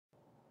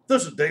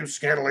This is Dave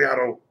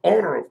Scantoliano,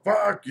 owner of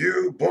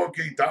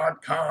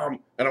FuckYouBookie.com,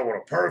 and I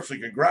want to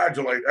personally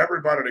congratulate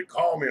everybody that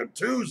called me on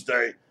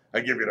Tuesday. I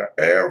give you the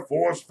Air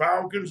Force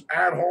Falcons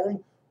at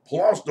home,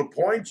 plus the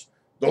points.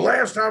 The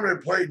last time they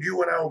played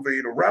UNLV,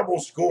 the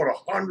Rebels scored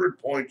 100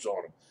 points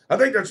on them. I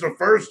think that's the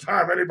first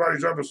time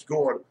anybody's ever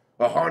scored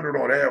 100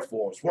 on Air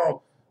Force.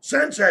 Well,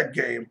 since that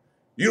game,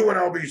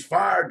 UNLV's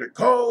fired the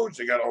coach.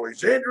 They got all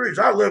these injuries.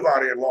 I live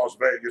out here in Las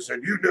Vegas,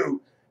 and you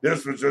knew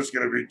this was just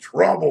going to be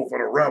trouble for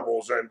the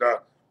Rebels. And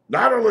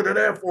not only did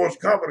Air Force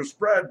cover the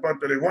spread,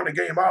 but they won the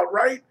game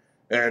outright,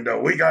 and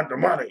we got the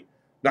money.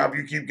 Now, if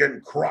you keep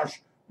getting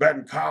crushed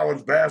betting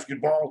college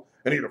basketball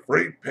and need a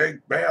free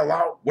pick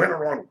bailout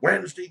winner on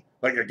Wednesday,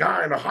 like a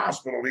guy in the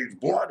hospital needs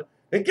blood,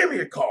 then give me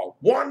a call,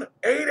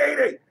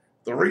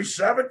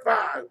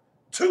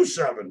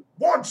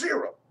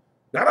 1-888-375-2710.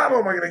 Now, not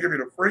only am I going to give you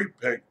the free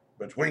pick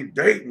between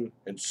Dayton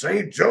and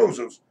St.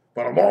 Joseph's,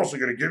 but I'm also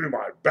going to give you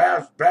my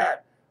best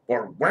bet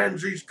for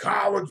Wednesday's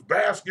college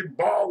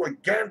basketball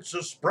against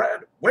the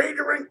spread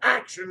wagering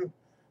action.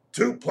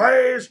 2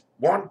 plays,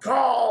 1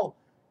 call.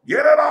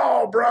 Get it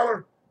all,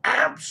 brother.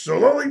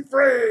 Absolutely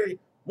free.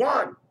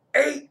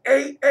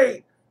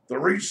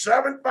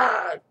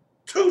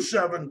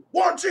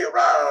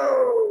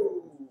 1-888-375-2710.